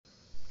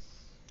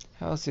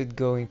How's it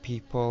going,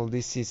 people?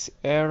 This is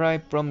Eri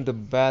from the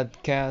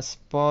Badcast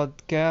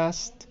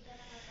podcast,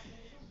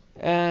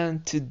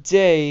 and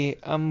today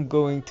I'm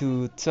going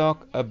to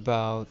talk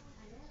about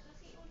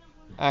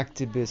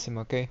activism,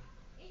 okay?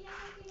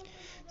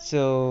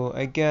 So,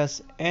 I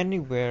guess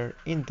anywhere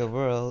in the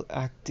world,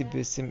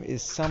 activism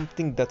is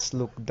something that's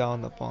looked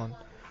down upon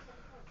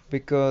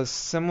because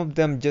some of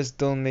them just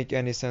don't make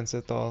any sense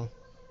at all.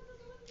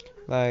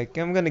 Like,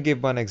 I'm gonna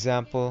give one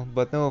example,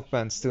 but no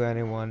offense to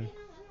anyone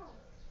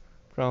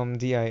from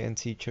the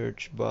INC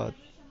Church, but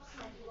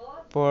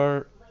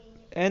for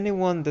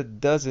anyone that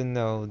doesn't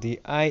know,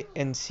 the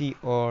INC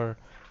or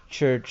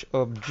Church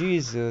of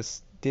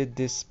Jesus did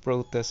this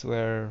protest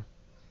where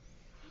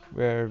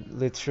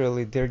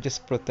literally they're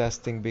just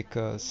protesting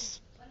because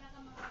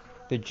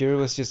the jury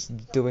was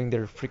just doing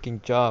their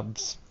freaking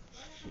jobs.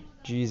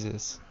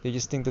 Jesus. They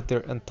just think that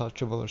they're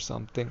untouchable or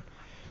something.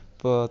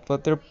 But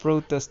what they're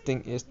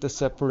protesting is the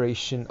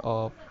separation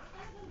of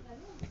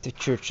the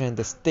church and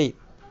the state.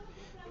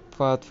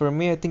 But for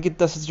me, I think it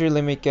doesn't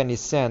really make any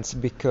sense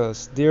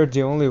because they're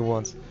the only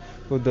ones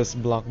who does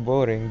block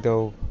voting,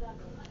 though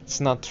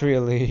it's not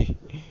really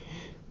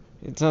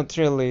it's not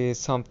really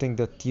something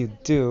that you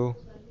do.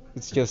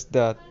 It's just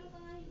that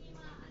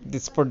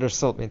it's for their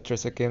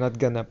self-interest. Okay, I'm not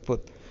gonna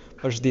put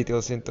much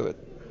details into it.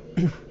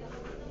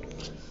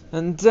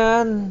 And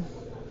then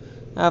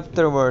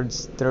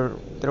afterwards, there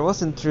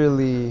wasn't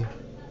really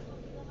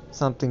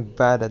something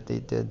bad that they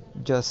did.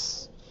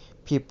 Just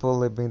people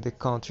leaving the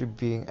country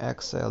being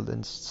exiled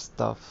and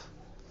stuff.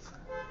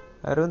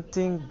 I don't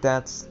think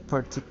that's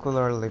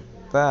particularly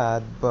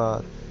bad,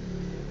 but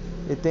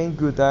it ain't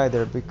good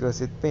either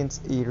because it paints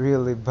a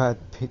really bad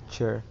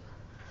picture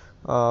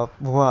of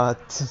what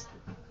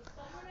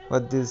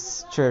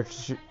this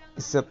church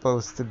is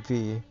supposed to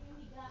be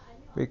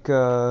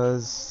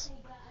because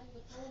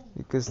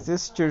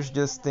this church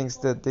just thinks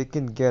that they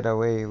can get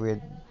away with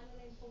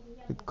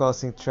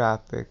causing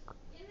traffic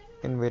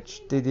in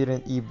which they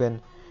didn't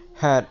even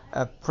had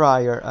a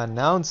prior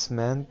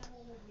announcement.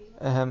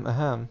 Ahem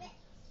ahem.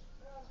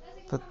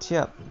 But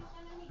yeah,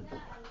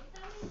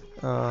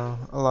 a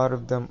lot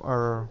of them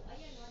are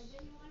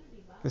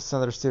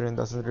misunderstood and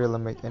doesn't really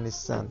make any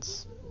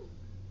sense.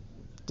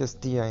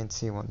 Just the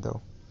INC one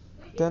though.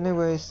 But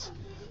anyways,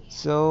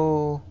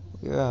 so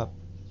yeah.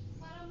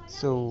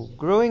 So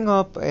growing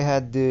up, I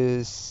had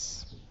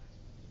this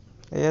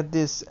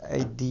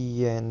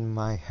idea in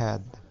my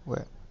head.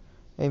 Well,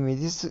 I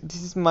mean, this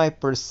is my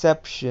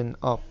perception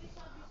of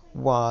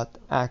what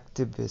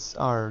activists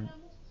are,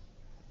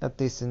 at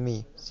least in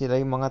me. Sila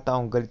yung mga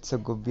taong galit sa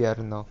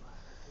gobyerno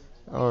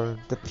or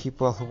the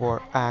people who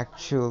are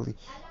actually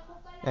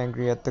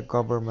angry at the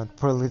government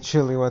for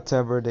literally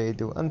whatever they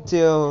do.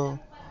 Until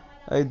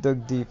I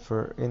dug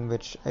deeper, in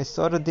which I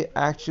saw that they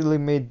actually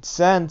made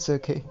sense.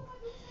 Okay,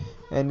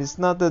 and it's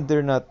not that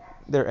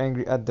they're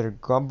angry at their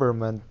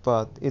government,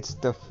 but it's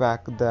the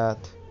fact that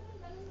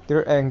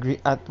they're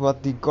angry at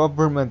what the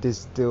government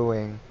is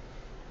doing.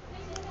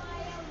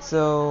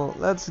 So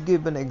let's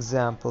give an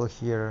example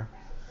here.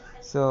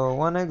 So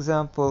one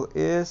example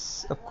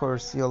is, of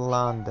course,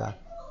 Yolanda,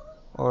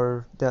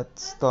 or that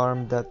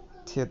storm that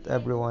hit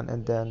everyone,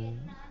 and then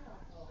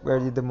where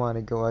did the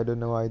money go? I don't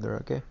know either.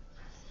 Okay,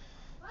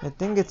 I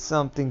think it's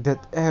something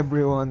that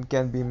everyone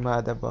can be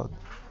mad about,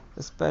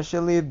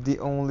 especially if the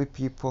only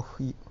people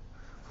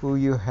who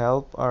you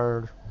help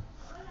are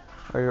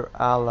your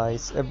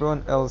allies.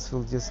 Everyone else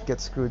will just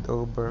get screwed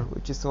over,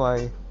 which is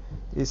why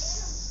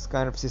this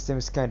kind of system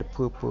is kind of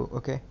poo-poo.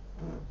 Okay,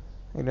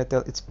 I'm gonna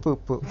tell it's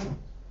poo-poo.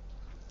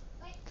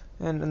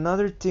 And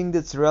another thing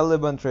that's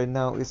relevant right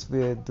now is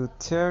with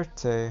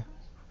Duterte.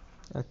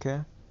 Okay,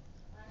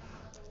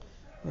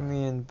 I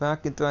mean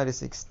back in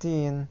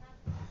 2016,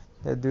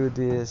 the dude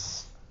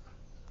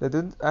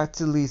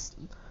actually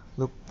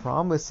look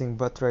promising,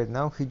 but right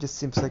now he just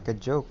seems like a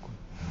joke.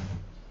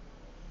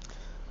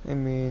 I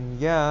mean,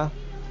 yeah,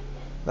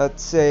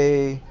 let's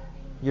say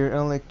you're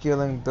only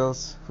killing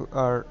those who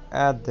are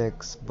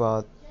addicts,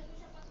 but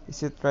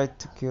is it right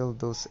to kill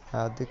those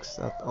addicts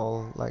at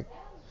all? Like,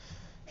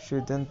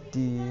 shouldn't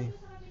the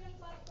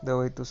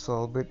way to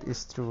solve it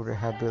is through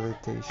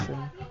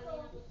rehabilitation?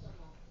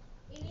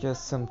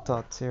 Just some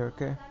thoughts here,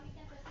 okay?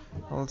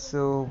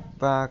 Also,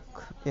 back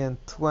in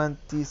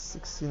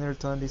 2016 or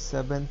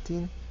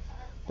 2017,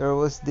 there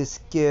was this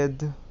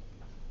kid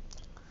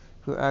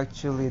who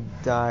actually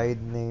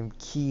died named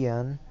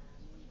Kian,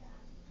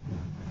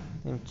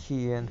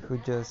 who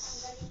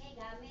just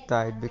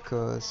died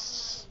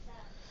because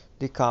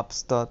the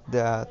cops thought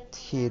that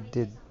he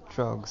did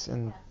drugs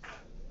and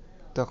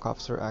the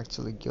cops were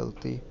actually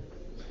guilty.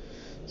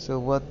 So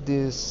what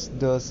this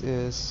does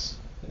is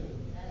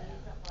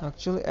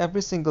actually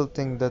every single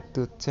thing that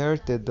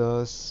Duterte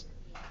does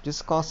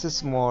just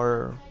causes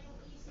more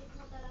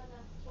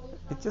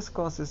it just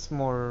causes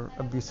more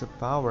abuse of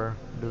power,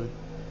 dude.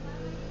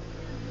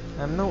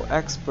 I'm no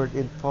expert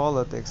in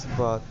politics,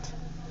 but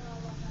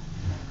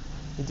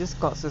it just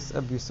causes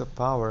abuse of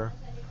power,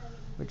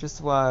 which is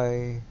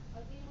why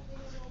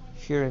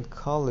here in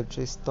college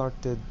I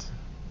started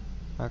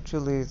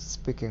Actually, it's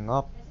picking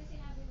up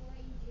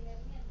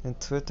in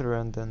Twitter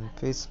and then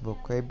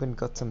Facebook. I even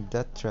got some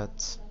death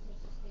threats.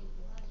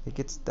 Like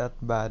it's that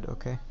bad,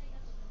 okay?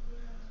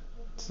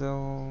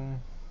 So,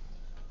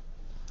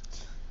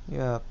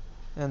 yeah.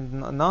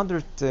 And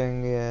another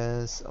thing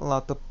is a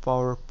lot of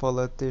power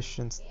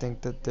politicians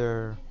think that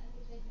they're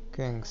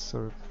kings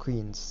or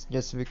queens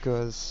just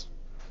because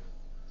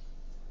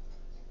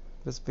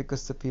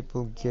the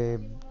people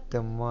gave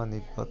them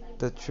money, but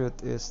the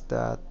truth is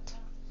that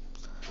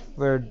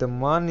where the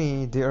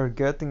money they are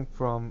getting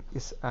from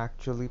is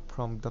actually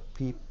from the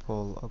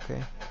people,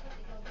 okay?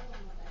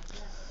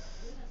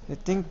 I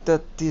think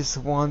that is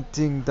one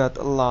thing that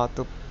a lot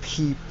of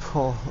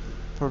people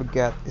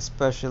forget,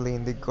 especially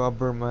in the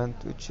government,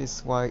 which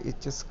is why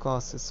it just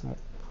causes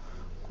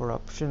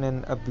corruption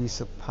and abuse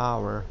of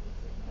power.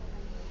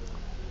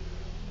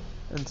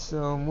 And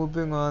so,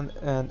 moving on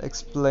and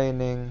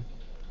explaining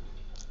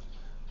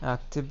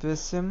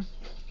activism,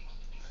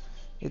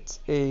 it's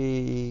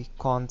a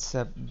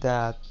concept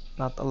that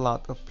not a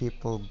lot of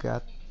people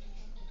get,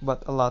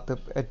 but a lot of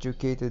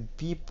educated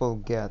people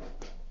get.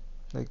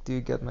 Like, do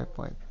you get my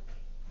point?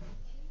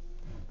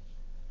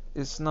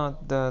 It's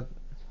not that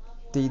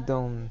they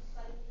don't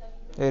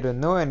they don't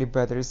know any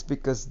better, it's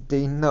because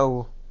they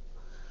know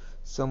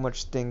so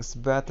much things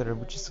better,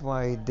 which is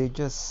why they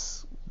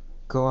just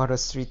go out of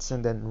streets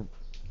and then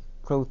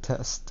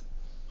protest.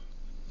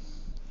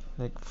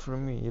 Like for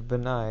me,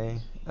 even I,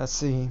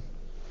 as a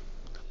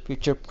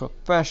future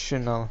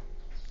professional,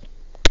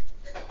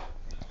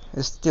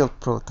 I still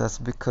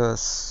protest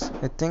because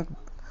I think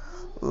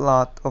a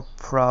lot of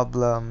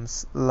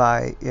problems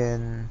lies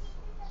in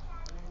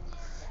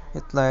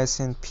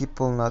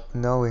people not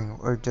knowing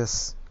or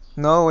just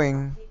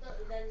knowing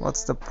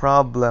what's the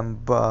problem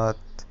but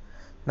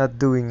not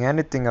doing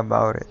anything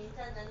about it,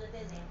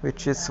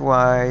 which is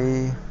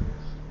why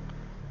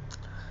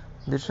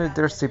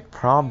there's a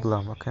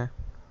problem, okay?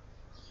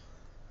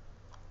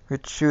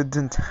 Which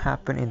shouldn't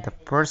happen in the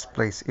first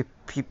place if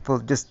people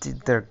just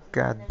did their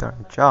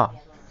goddamn job.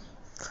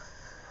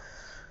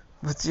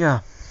 But yeah,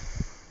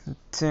 I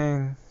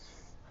think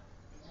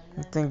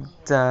I think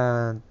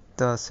that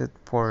does it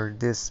for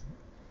this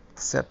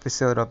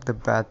episode of the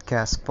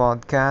Badcast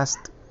podcast.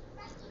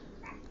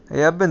 I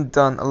haven't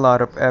done a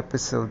lot of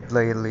episodes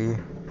lately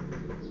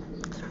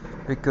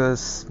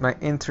because my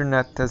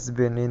internet has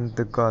been in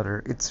the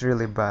gutter. It's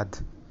really bad.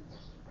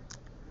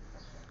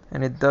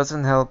 And it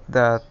doesn't help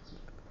that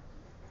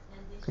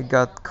we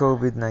got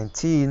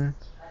COVID-19,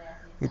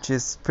 which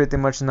is pretty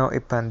much now a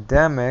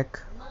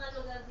pandemic.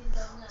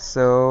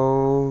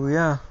 So,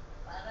 yeah,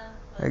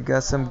 I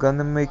guess I'm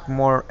gonna make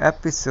more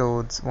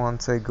episodes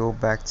once I go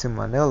back to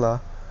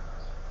Manila.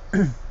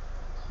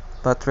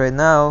 But right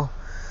now,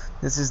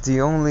 this is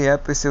the only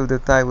episode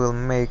that I will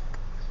make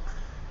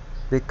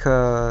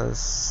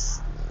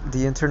because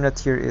the internet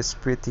here is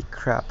pretty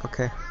crap,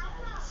 okay?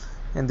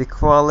 And the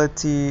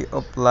quality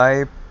of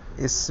life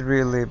it's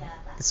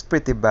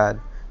pretty bad.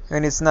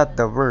 And it's not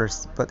the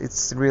worst, but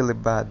it's really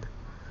bad.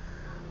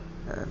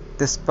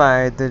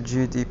 Despite the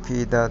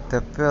GDP that the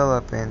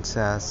Philippines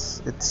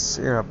has, it's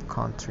Arab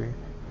country.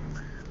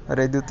 But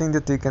I do think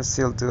that we can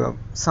still do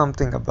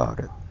something about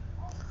it,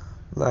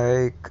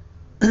 like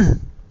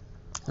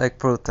like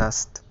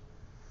protest.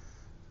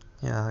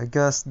 Yeah, I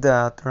guess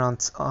that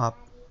rounds up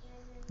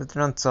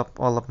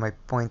all of my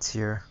points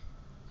here.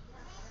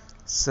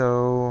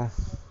 So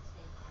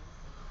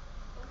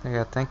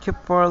yeah, thank you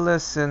for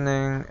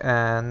listening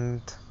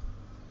and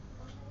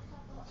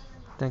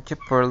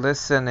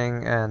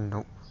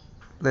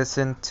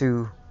listen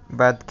to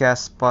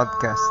Badcast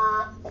podcast.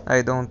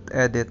 I don't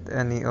edit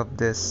any of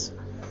this,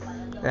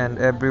 and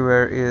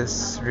everywhere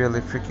is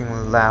really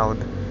freaking loud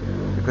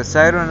because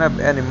I don't have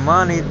any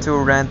money to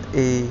rent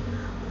a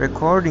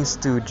recording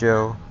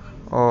studio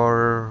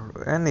or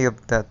any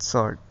of that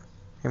sort.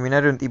 I mean,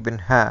 I don't even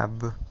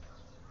have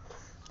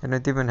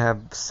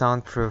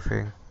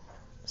soundproofing.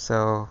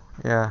 So,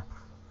 yeah.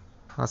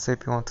 Also,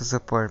 if you want to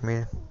support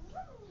me,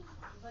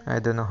 I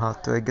don't know how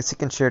to. I guess you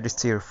can share this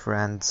to your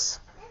friends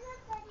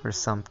or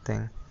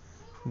something.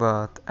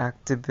 But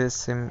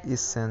activism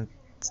isn't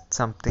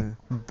something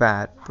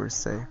bad per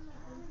se.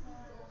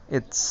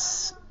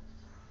 It's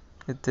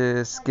it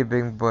is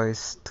giving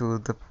voice to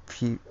the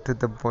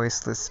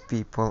voiceless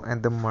people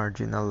and the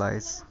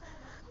marginalized,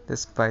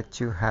 despite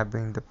you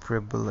having the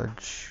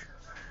privilege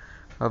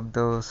of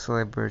those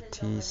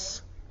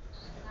liberties.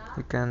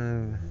 You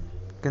can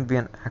be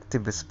an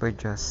activist by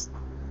just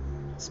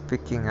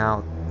speaking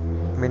out.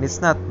 I mean,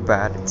 it's not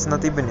bad. It's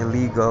not even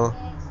illegal.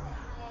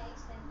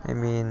 I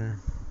mean,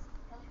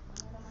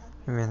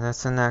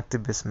 as an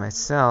activist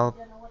myself,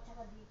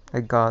 I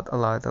got a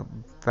lot of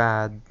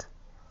bad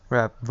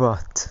rap,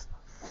 but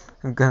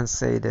I'm gonna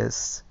say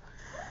this.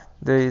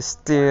 They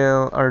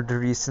still are the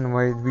reason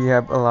why we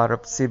have a lot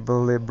of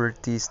civil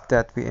liberties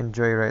that we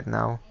enjoy right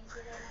now.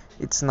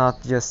 It's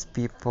not just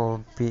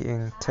people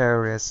being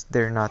terrorists,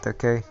 they're not,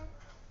 okay?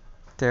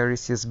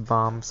 Terrorists use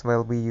bombs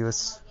while we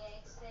use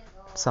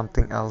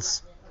something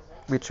else,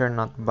 which are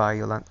not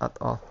violent at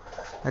all.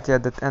 But yeah,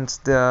 that ends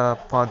the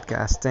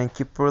podcast. Thank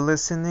you for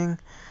listening,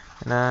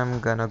 and I'm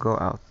gonna go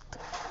out.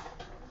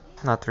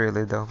 Not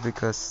really though,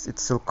 because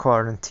it's still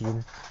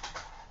quarantine.